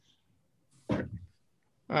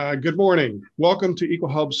Good morning. Welcome to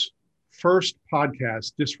EqualHub's first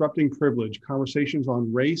podcast, Disrupting Privilege, Conversations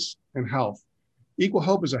on Race and Health.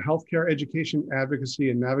 EqualHub is a healthcare education, advocacy,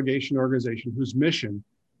 and navigation organization whose mission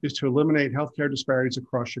is to eliminate healthcare disparities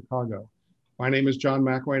across Chicago. My name is John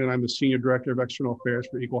McElwain, and I'm the Senior Director of External Affairs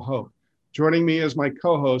for EqualHub. Joining me as my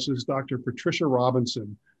co-host is Dr. Patricia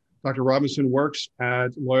Robinson. Dr. Robinson works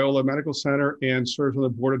at Loyola Medical Center and serves on the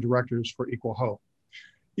board of directors for EqualHub.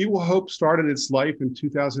 EqualHub started its life in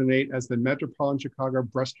 2008 as the Metropolitan Chicago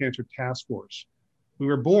Breast Cancer Task Force. We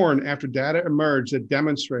were born after data emerged that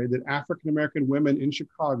demonstrated that African-American women in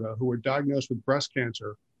Chicago who were diagnosed with breast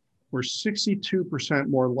cancer were 62%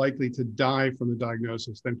 more likely to die from the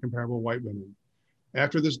diagnosis than comparable white women.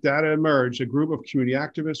 After this data emerged, a group of community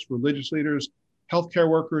activists, religious leaders, healthcare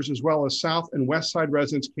workers, as well as South and West Side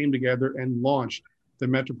residents came together and launched the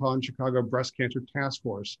Metropolitan Chicago Breast Cancer Task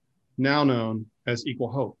Force, now known as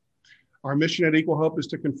EqualHub. Our mission at EqualHub is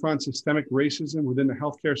to confront systemic racism within the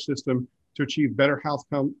healthcare system to achieve better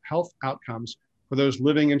health outcomes for those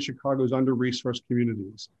living in Chicago's under-resourced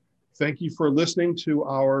communities. Thank you for listening to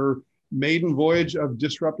our maiden voyage of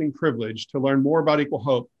Disrupting Privilege. To learn more about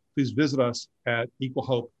EqualHub, please visit us at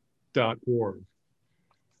equalhope.org.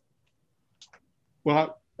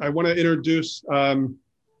 Well, I want to introduce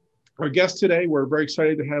our guest today. We're very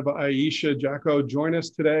excited to have Aisha Jacko join us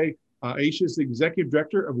today. Aisha is the Executive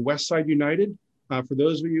Director of Westside United. For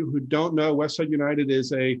those of you who don't know, Westside United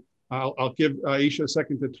is I'll give Aisha a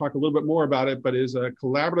second to talk a little bit more about it, but is a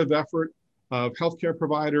collaborative effort of healthcare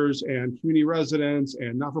providers and community residents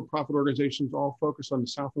and not-for-profit organizations all focused on the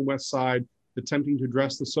South and West Side, attempting to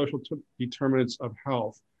address the social determinants of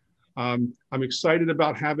health. I'm excited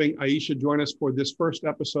about having Aisha join us for this first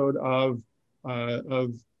episode of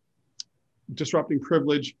Disrupting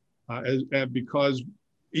Privilege because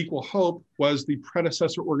EqualHub was the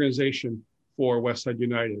predecessor organization for Westside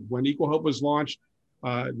United. When EqualHub was launched,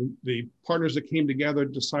 the partners that came together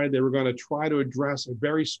decided they were going to try to address a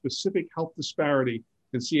very specific health disparity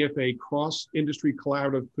and see if a cross-industry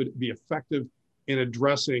collaborative could be effective in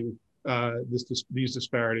addressing these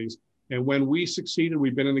disparities. And when we succeeded,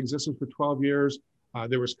 we've been in existence for 12 years.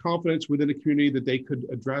 There was confidence within the community that they could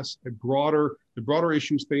address the broader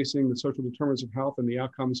issues facing the social determinants of health and the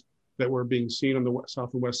outcomes that were being seen on the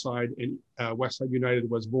South and West Side, and Westside United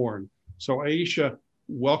was born. So Aisha,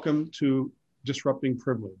 welcome to Disrupting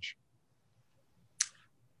Privilege.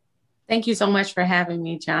 Thank you so much for having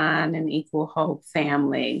me, John, and EqualHub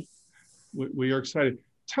family. We are excited.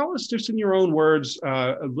 Tell us just in your own words,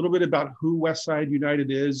 a little bit about who Westside United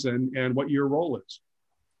is and what your role is.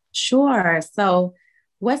 Sure. So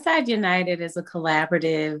Westside United is a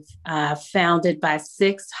collaborative founded by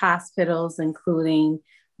 6 hospitals, including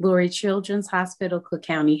Lurie Children's Hospital, Cook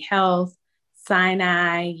County Health,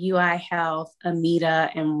 Sinai, UI Health, Amita,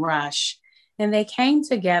 and Rush. And they came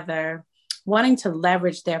together wanting to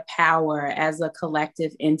leverage their power as a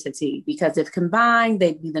collective entity, because if combined,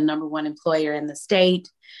 they'd be the #1 employer in the state.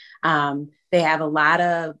 They have a lot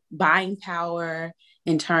of buying power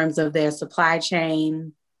in terms of their supply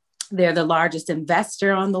chain. They're the largest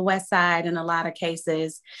investor on the West Side in a lot of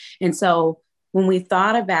cases. And so when we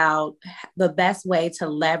thought about the best way to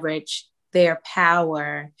leverage their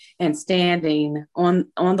power and standing on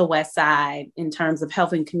the West Side in terms of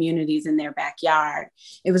helping communities in their backyard,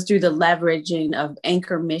 it was through the leveraging of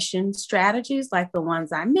anchor mission strategies like the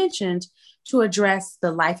ones I mentioned to address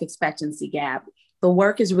the life expectancy gap. The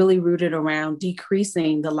work is really rooted around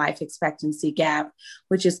decreasing the life expectancy gap,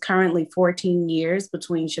 which is currently 14 years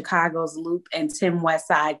between Chicago's Loop and 10 West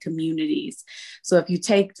Side communities. So if you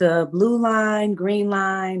take the Blue Line, Green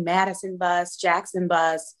Line, Madison bus, Jackson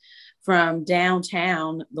bus from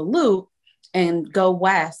downtown, the Loop, and go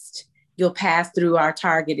west, you'll pass through our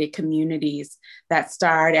targeted communities that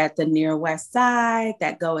start at the near West Side,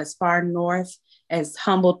 that go as far north as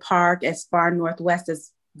Humboldt Park, as far northwest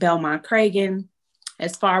as Belmont Cragen,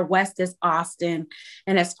 as far west as Austin,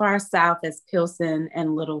 and as far south as Pilsen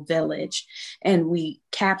and Little Village. And we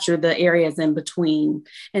capture the areas in between.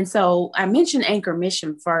 And so I mentioned anchor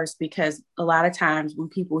mission first, because a lot of times when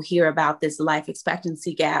people hear about this life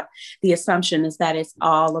expectancy gap, the assumption is that it's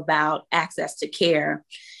all about access to care.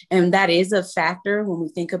 And that is a factor when we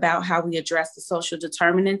think about how we address the social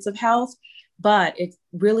determinants of health, but it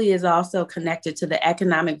really is also connected to the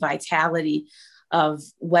economic vitality of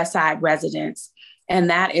West Side residents. And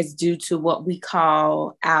that is due to what we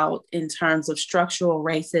call out in terms of structural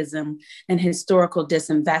racism and historical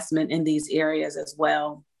disinvestment in these areas as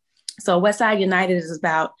well. So Westside United is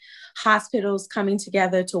about hospitals coming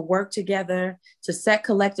together to work together to set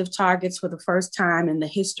collective targets for the first time in the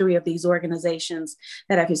history of these organizations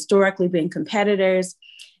that have historically been competitors.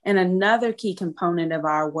 And another key component of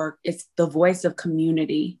our work is the voice of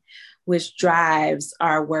community, which drives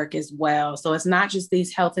our work as well. So it's not just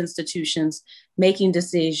these health institutions making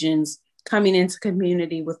decisions, coming into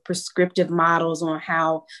community with prescriptive models on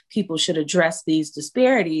how people should address these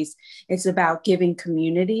disparities. It's about giving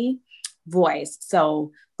community voice.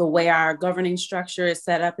 So the way our governing structure is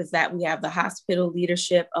set up is that we have the hospital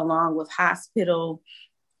leadership along with hospital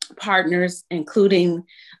partners, including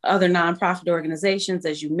other nonprofit organizations,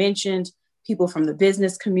 as you mentioned, people from the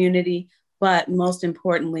business community, but most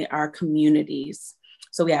importantly, our communities.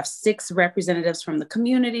 So we have 6 representatives from the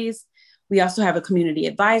communities. We also have a community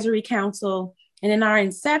advisory council. And in our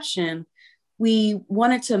inception, we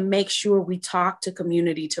wanted to make sure we talk to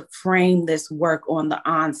community to frame this work on the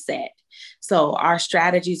onset. So our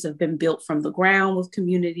strategies have been built from the ground with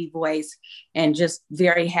community voice, and just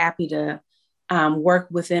very happy to work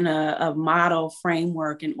within a model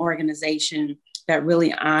framework and organization that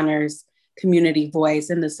really honors community voice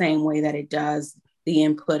in the same way that it does the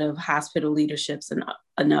input of hospital leaderships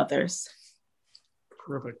and others.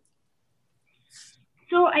 Perfect.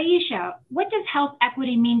 So Aisha, what does health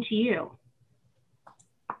equity mean to you?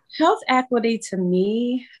 Health equity to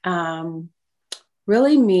me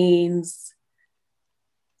really means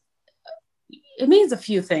a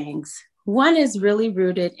few things. One is really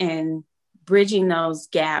rooted in bridging those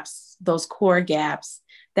gaps, those core gaps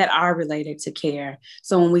that are related to care.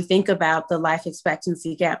 So when we think about the life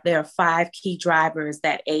expectancy gap, there are 5 key drivers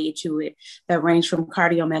that aid to it that range from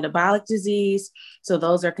cardiometabolic disease. So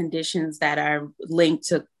those are conditions that are linked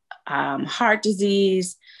to heart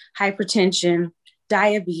disease, hypertension,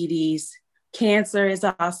 diabetes. Cancer is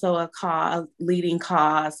also a leading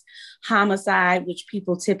cause. Homicide, which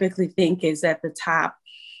people typically think is at the top.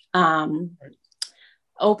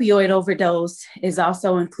 Opioid overdose is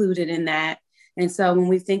also included in that. And so when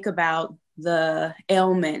we think about the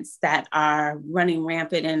ailments that are running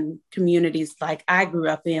rampant in communities like I grew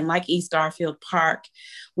up in, like East Garfield Park,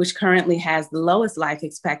 which currently has the lowest life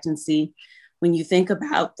expectancy, when you think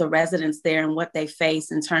about the residents there and what they face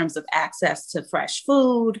in terms of access to fresh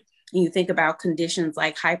food, and you think about conditions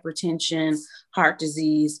like hypertension, heart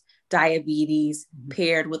disease, diabetes,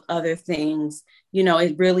 paired with other things,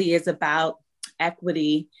 it really is about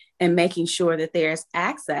equity and making sure that there's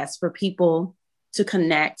access for people to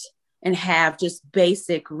connect and have just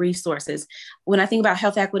basic resources. When I think about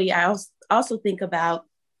health equity, I also think about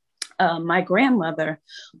my grandmother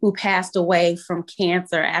who passed away from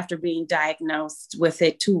cancer after being diagnosed with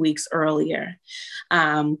it 2 weeks earlier.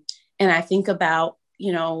 And I think about,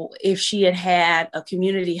 if she had had a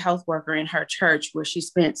community health worker in her church where she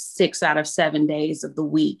spent 6 out of 7 days of the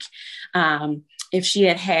week, if she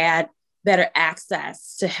had had better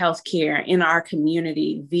access to healthcare in our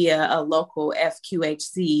community via a local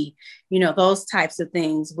FQHC, those types of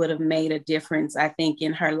things would have made a difference, I think,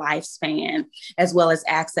 in her lifespan, as well as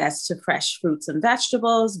access to fresh fruits and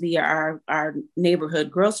vegetables via our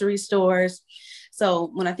neighborhood grocery stores.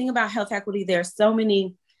 So when I think about health equity, there are so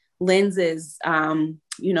many lenses,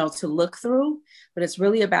 to look through, but it's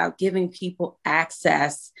really about giving people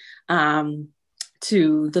access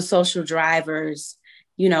to the social drivers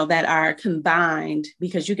that are combined,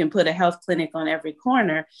 because you can put a health clinic on every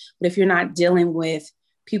corner, but if you're not dealing with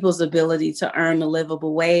people's ability to earn a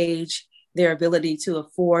livable wage, their ability to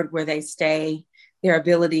afford where they stay, their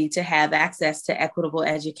ability to have access to equitable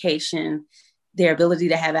education, their ability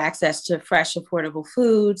to have access to fresh, affordable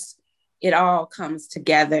foods, it all comes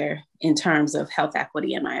together in terms of health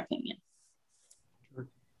equity, in my opinion.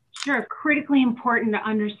 Sure, critically important to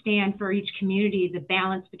understand for each community the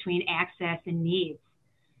balance between access and needs.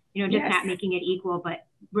 Just Yes. Not making it equal, but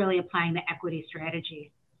really applying the equity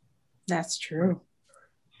strategy. That's true.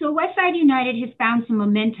 So Westside United has found some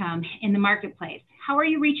momentum in the marketplace. How are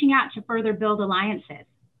you reaching out to further build alliances?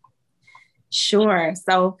 Sure.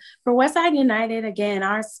 So for Westside United, again,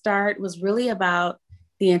 our start was really about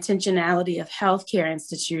the intentionality of healthcare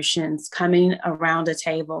institutions coming around a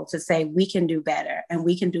table to say, we can do better, and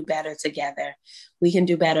we can do better together. We can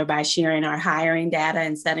do better by sharing our hiring data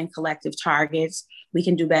and setting collective targets. We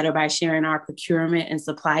can do better by sharing our procurement and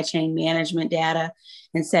supply chain management data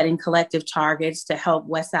and setting collective targets to help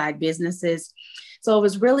Westside businesses. So it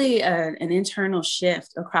was really an internal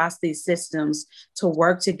shift across these systems to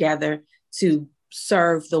work together to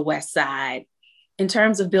serve the West Side. in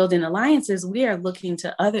terms of building alliances, we are looking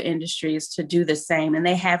to other industries to do the same, and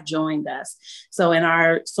they have joined us. So in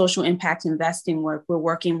our social impact investing work, we're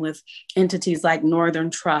working with entities like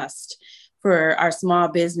Northern Trust. For our small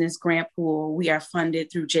business grant pool, we are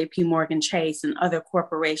funded through JP Morgan Chase and other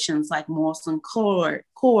corporations like Molson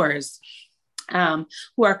Coors,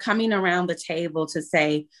 who are coming around the table to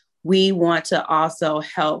say, we want to also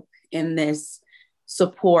help in this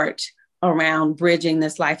support around bridging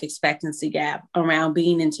this life expectancy gap, around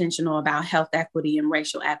being intentional about health equity and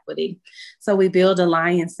racial equity. So we build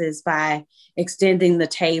alliances by extending the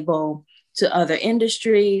table to other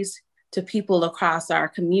industries, to people across our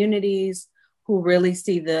communities who really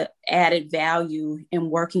see the added value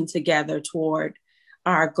in working together toward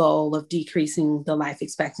our goal of decreasing the life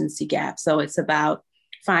expectancy gap. So it's about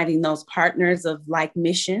finding those partners of like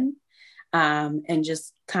mission, and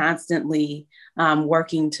just constantly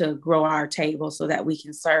working to grow our table so that we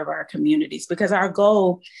can serve our communities, because our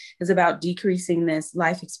goal is about decreasing this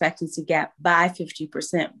life expectancy gap by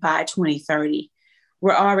 50% by 2030.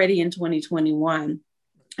 We're already in 2021.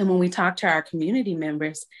 And when we talk to our community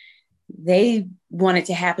members, they want it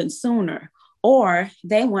to happen sooner, or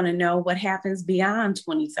they want to know what happens beyond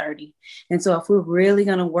 2030. And so if we're really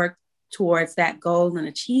going to work towards that goal and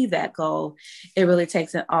achieve that goal, it really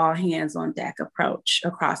takes an all hands on deck approach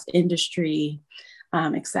across industry,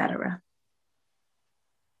 et cetera.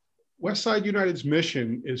 Westside United's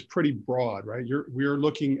mission is pretty broad, right? We're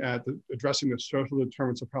looking at addressing the social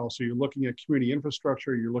determinants of health. So you're looking at community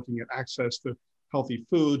infrastructure, you're looking at access to healthy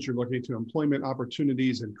foods, you're looking to employment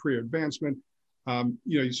opportunities and career advancement. So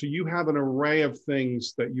you have an array of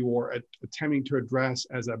things that you are attempting to address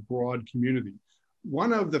as a broad community.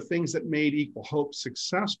 One of the things that made Equal Hope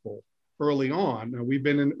successful early on, now we've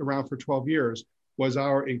been around for 12 years, was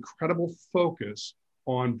our incredible focus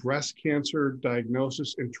on breast cancer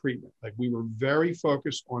diagnosis and treatment. Like, we were very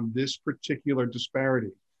focused on this particular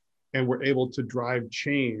disparity, and we're able to drive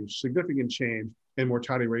change, significant change in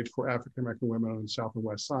mortality rates for African-American women on the South and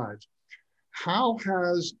West sides. How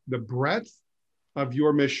has the breadth of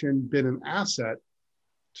your mission been an asset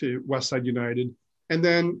to Westside United? And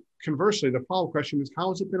then conversely, the follow-up question is, how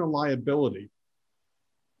has it been a liability?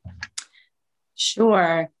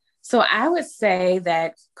 Sure. So I would say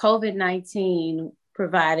that COVID-19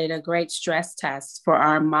 provided a great stress test for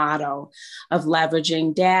our model of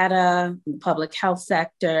leveraging data in the public health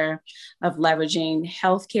sector, of leveraging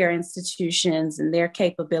healthcare institutions and their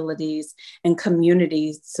capabilities and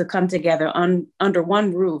communities to come together under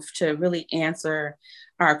one roof to really answer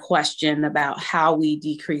our question about how we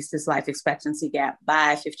decrease this life expectancy gap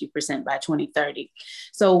by 50% by 2030.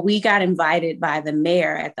 So we got invited by the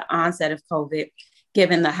mayor at the onset of COVID,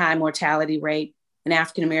 given the high mortality rate in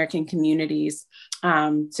African-American communities,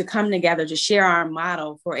 to come together to share our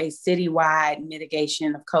model for a citywide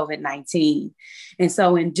mitigation of COVID-19. And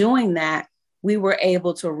so in doing that, we were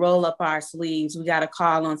able to roll up our sleeves. We got a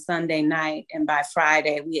call on Sunday night, and by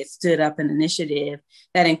Friday, we had stood up an initiative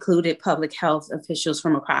that included public health officials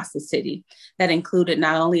from across the city, that included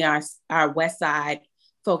not only our West Side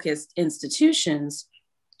focused institutions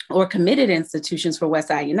or committed institutions for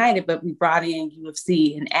Westside United, but we brought in U of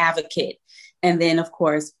C, an advocate. And then, of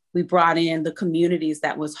course, we brought in the communities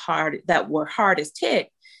that were hardest hit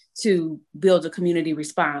to build a community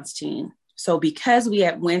response team. So because we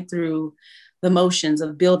had went through the motions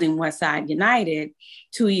of building Westside United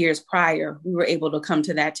 2 years prior, we were able to come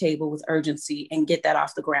to that table with urgency and get that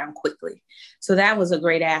off the ground quickly. So that was a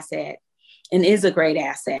great asset and is a great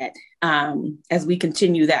asset as we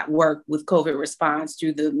continue that work with COVID response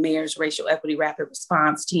through the Mayor's Racial Equity Rapid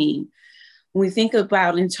Response Team. When we think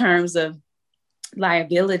about in terms of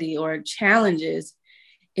liability or challenges,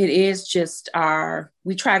 it is just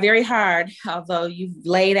we try very hard, although you've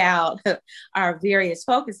laid out our various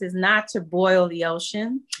focuses, not to boil the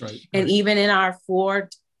ocean. Right. And even in our 4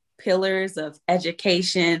 pillars of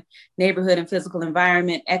education, neighborhood and physical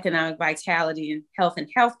environment, economic vitality, and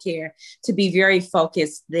healthcare, to be very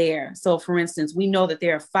focused there. So for instance, we know that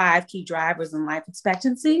there are 5 key drivers in life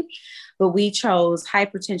expectancy, but we chose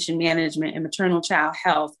hypertension management and maternal child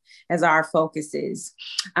health as our focuses.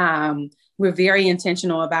 We're very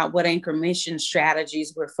intentional about what anchor mission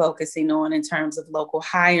strategies we're focusing on in terms of local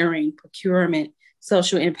hiring, procurement,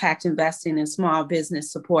 social impact investing, and small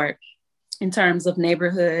business support. In terms of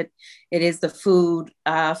neighborhood, it is the food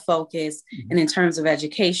focus. Mm-hmm. And in terms of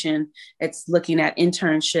education, it's looking at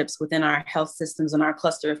internships within our health systems and our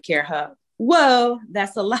cluster of care hub. Whoa,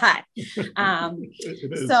 that's a lot.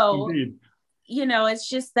 It is, so, indeed. It's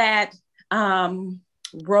just that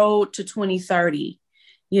road to 2030,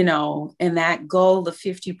 and that goal of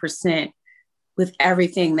 50% with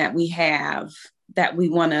everything that we have, that we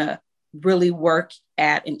want to really work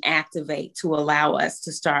at and activate to allow us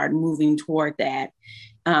to start moving toward that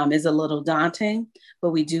is a little daunting,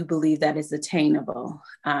 but we do believe that it's attainable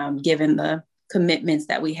given the commitments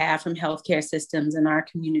that we have from healthcare systems and our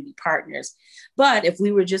community partners. But if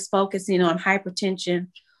we were just focusing on hypertension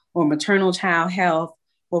or maternal child health,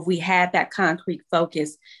 or if we had that concrete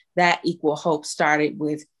focus, that Equal Hope started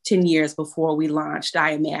with 10 years before we launched,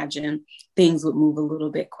 I imagine things would move a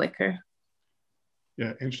little bit quicker.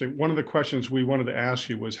 Yeah, interesting. One of the questions we wanted to ask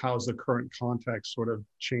you was, how's the current context sort of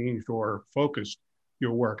changed or focused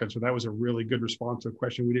your work? And so that was a really good response to a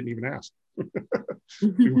question we didn't even ask.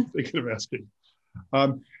 We were thinking of asking.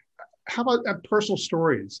 How about personal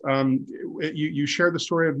stories? You shared the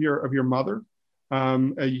story of your mother.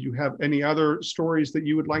 You have any other stories that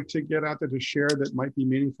you would like to get out there to share that might be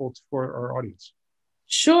meaningful for our audience?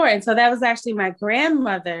 Sure. And so that was actually my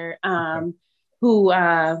grandmother who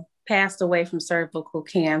passed away from cervical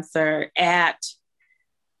cancer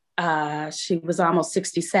she was almost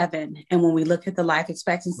 67. And when we look at the life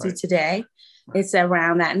expectancy today, it's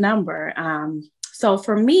around that number. So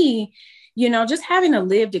for me, just having a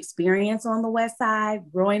lived experience on the West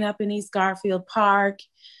Side, growing up in East Garfield Park,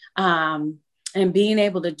 and being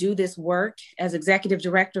able to do this work as executive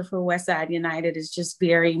director for Westside United is just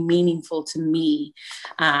very meaningful to me.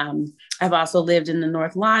 I've also lived in the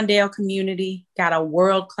North Lawndale community, got a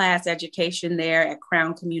world-class education there at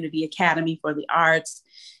Crown Community Academy for the Arts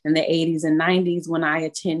in the 80s and 90s when I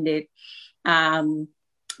attended.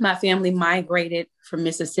 My family migrated from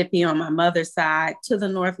Mississippi on my mother's side to the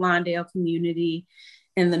North Lawndale community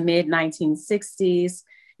in the mid-1960s.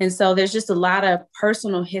 And so there's just a lot of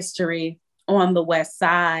personal history on the West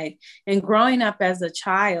Side. And growing up as a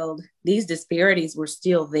child, these disparities were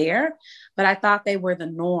still there, but I thought they were the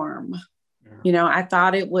norm. Yeah. I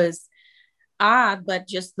thought it was odd, but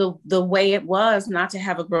just the way it was not to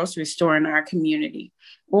have a grocery store in our community,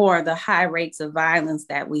 or the high rates of violence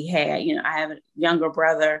that we had. I have a younger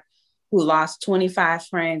brother who lost 25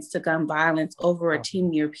 friends to gun violence over a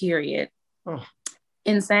 10-year period. Oh.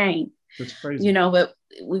 Insane. That's crazy. But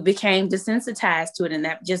we became desensitized to it, and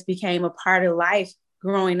that just became a part of life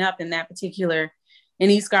growing up in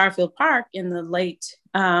East Garfield Park in the late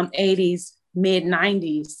 80s, mid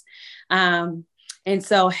 90s. And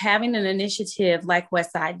so having an initiative like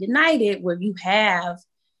Westside United, where you have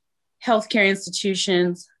healthcare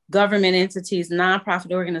institutions, government entities,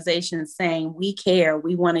 nonprofit organizations saying, we care,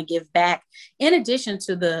 we want to give back, in addition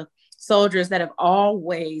to the soldiers that have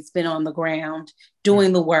always been on the ground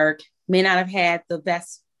doing the work, may not have had the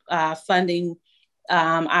best funding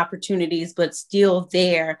opportunities, but still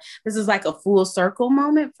there. This is like a full circle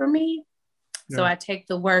moment for me. Yeah. So I take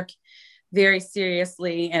the work very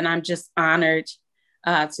seriously, and I'm just honored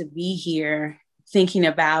to be here thinking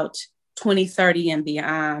about 2030 and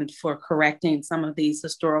beyond for correcting some of these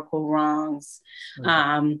historical wrongs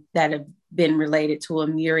that have been related to a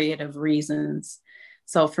myriad of reasons.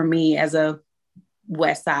 So for me, as a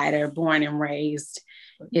West Sider, born and raised,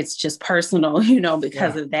 it's just personal,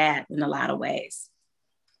 because of that in a lot of ways.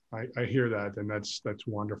 I hear that, and that's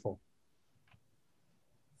wonderful.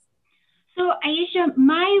 So Aisha,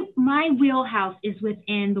 my wheelhouse is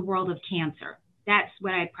within the world of cancer. That's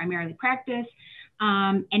what I primarily practice,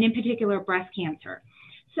 and in particular, breast cancer.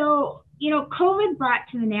 So, COVID brought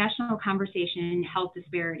to the national conversation health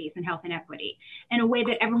disparities and health inequity in a way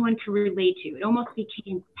that everyone could relate to. It almost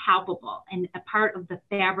became palpable and a part of the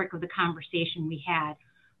fabric of the conversation we had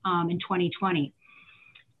in 2020.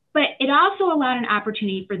 But it also allowed an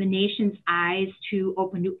opportunity for the nation's eyes to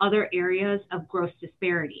open to other areas of gross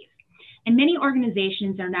disparities. And many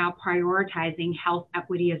organizations are now prioritizing health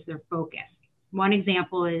equity as their focus. One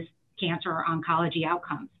example is cancer or oncology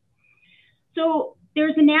outcomes. So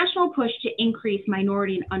there's a national push to increase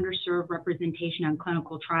minority and underserved representation on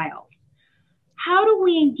clinical trials. How do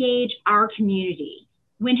we engage our community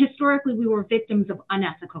when historically we were victims of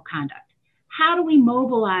unethical conduct? How do we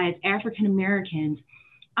mobilize African Americans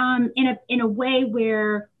in a way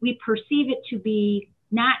where we perceive it to be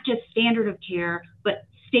not just standard of care, but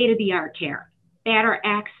state-of-the-art care, better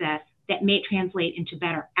access that may translate into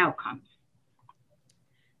better outcomes?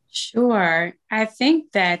 Sure. I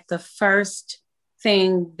think that the first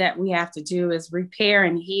thing that we have to do is repair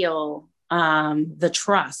and heal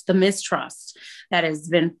the mistrust that has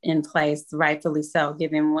been in place, rightfully so,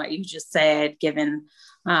 given what you just said, given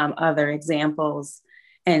other examples.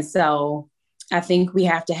 And so I think we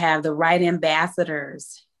have to have the right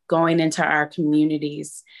ambassadors going into our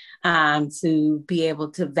communities to be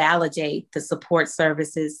able to validate the support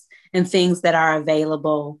services and things that are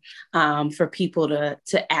available for people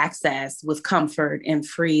to access with comfort and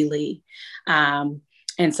freely.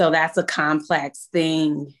 And so that's a complex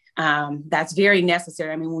thing that's very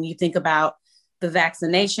necessary. I mean, when you think about the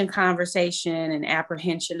vaccination conversation and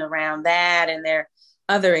apprehension around that, and there are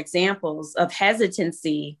other examples of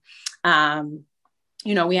hesitancy,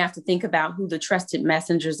 we have to think about who the trusted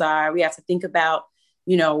messengers are. We have to think about,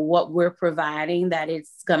 what we're providing, that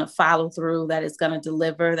it's going to follow through, that it's going to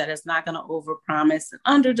deliver, that it's not going to overpromise and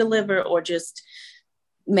underdeliver, or just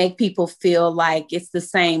make people feel like it's the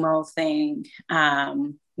same old thing.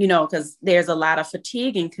 Because there's a lot of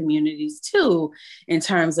fatigue in communities too, in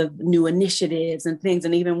terms of new initiatives and things.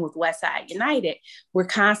 And even with Westside United, we're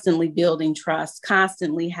constantly building trust,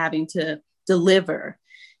 constantly having to deliver.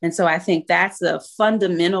 And so I think that's a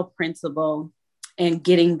fundamental principle in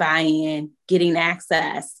getting buy-in, getting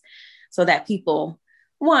access, so that people,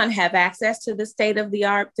 one, have access to the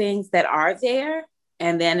state-of-the-art things that are there.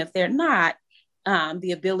 And then if they're not,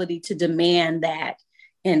 the ability to demand that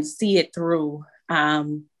and see it through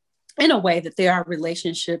in a way that there are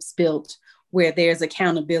relationships built where there's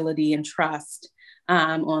accountability and trust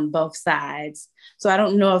on both sides. So I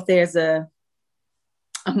don't know if there's a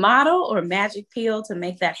model or magic pill to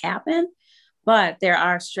make that happen, but there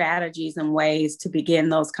are strategies and ways to begin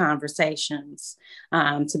those conversations,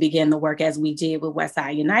 to begin the work as we did with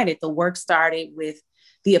Westside United. The work started with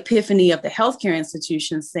the epiphany of the healthcare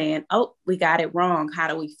institutions saying, oh, we got it wrong. How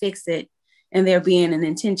do we fix it? And there being an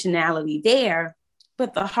intentionality there.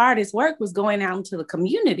 But the hardest work was going out into the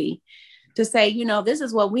community to say, this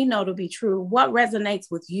is what we know to be true. What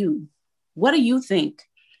resonates with you? What do you think?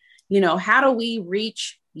 How do we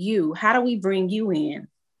reach you? How do we bring you in?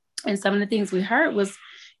 And some of the things we heard was,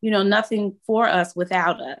 nothing for us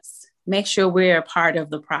without us. Make sure we're a part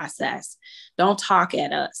of the process. Don't talk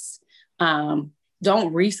at us.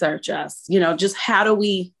 Don't research us. Just how do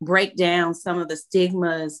we break down some of the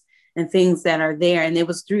stigmas and things that are there? And it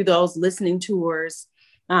was through those listening tours,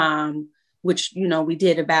 which, we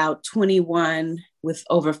did about 21 with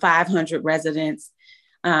over 500 residents,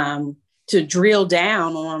 to drill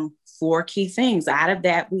down on 4 key things. Out of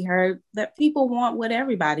that, we heard that people want what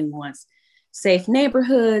everybody wants: safe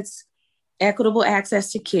neighborhoods, equitable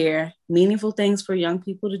access to care, meaningful things for young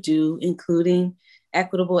people to do, including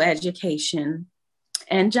equitable education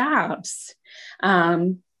and jobs.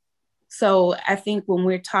 So I think when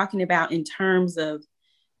we're talking about in terms of,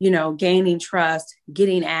 gaining trust,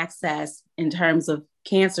 getting access in terms of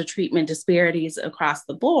cancer treatment disparities across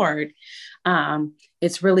the board,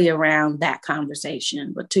 it's really around that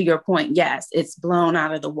conversation. But to your point, yes, it's blown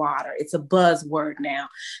out of the water. It's a buzzword now.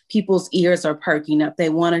 People's ears are perking up. They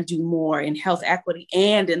want to do more in health equity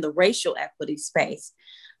and in the racial equity space.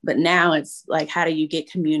 But now it's like, how do you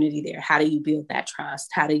get community there? How do you build that trust?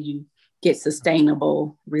 How do you get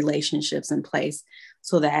sustainable relationships in place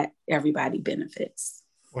so that everybody benefits?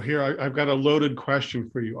 Well, here, I've got a loaded question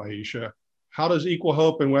for you, Aisha. How does Equal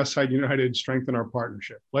Hope and Westside United strengthen our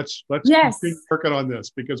partnership? Let's keep working on this,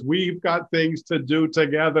 because we've got things to do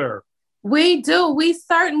together. We do. We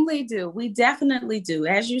certainly do. We definitely do.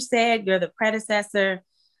 As you said, you're the predecessor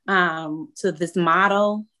to this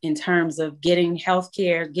model in terms of getting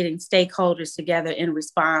healthcare, getting stakeholders together in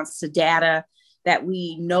response to data that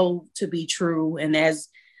we know to be true. And as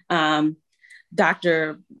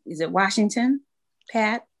Dr. Is it Washington?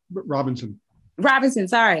 Pat? Robinson,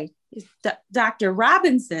 sorry. Dr.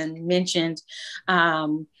 Robinson mentioned,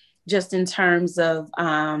 just in terms of,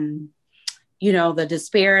 the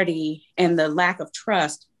disparity and the lack of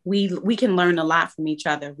trust, we can learn a lot from each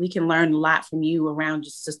other. We can learn a lot from you around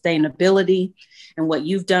just sustainability and what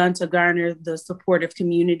you've done to garner the supportive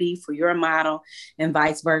community for your model, and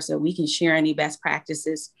vice versa. We can share any best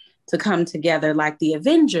practices to come together like the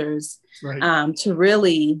Avengers, right, to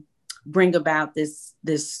really bring about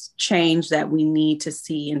this change that we need to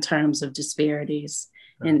see in terms of disparities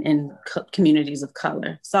in communities of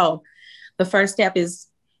color. So the first step is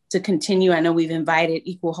to continue. I know we've invited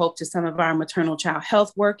Equal Hope to some of our maternal child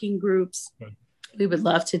health working groups. Good. We would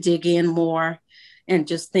love to dig in more and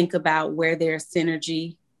just think about where there's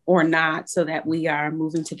synergy or not, so that we are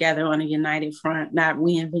moving together on a united front, not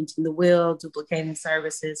reinventing the wheel, duplicating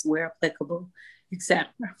services where applicable, etc.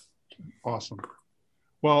 Awesome.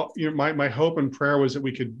 Well, my hope and prayer was that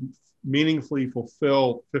we could meaningfully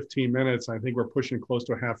fulfill 15 minutes. I think we're pushing close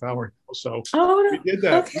to a half hour now. So we did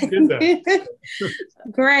that. Okay. We did that.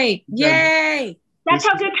 Great. Yay. That's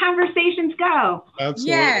how good conversations go.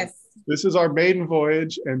 Absolutely. Yes. This is our maiden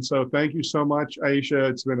voyage. And so thank you so much, Aisha.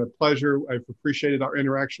 It's been a pleasure. I've appreciated our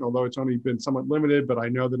interaction, although it's only been somewhat limited, but I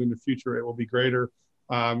know that in the future it will be greater.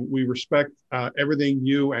 We respect everything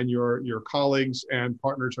you and your colleagues and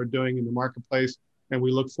partners are doing in the marketplace. And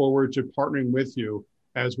we look forward to partnering with you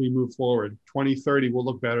as we move forward. 2030 will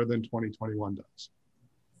look better than 2021 does.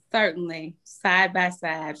 Certainly, side by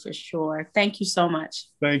side for sure. Thank you so much.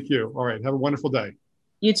 Thank you. All right. Have a wonderful day.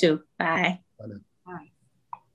 You too. Bye. Bye now.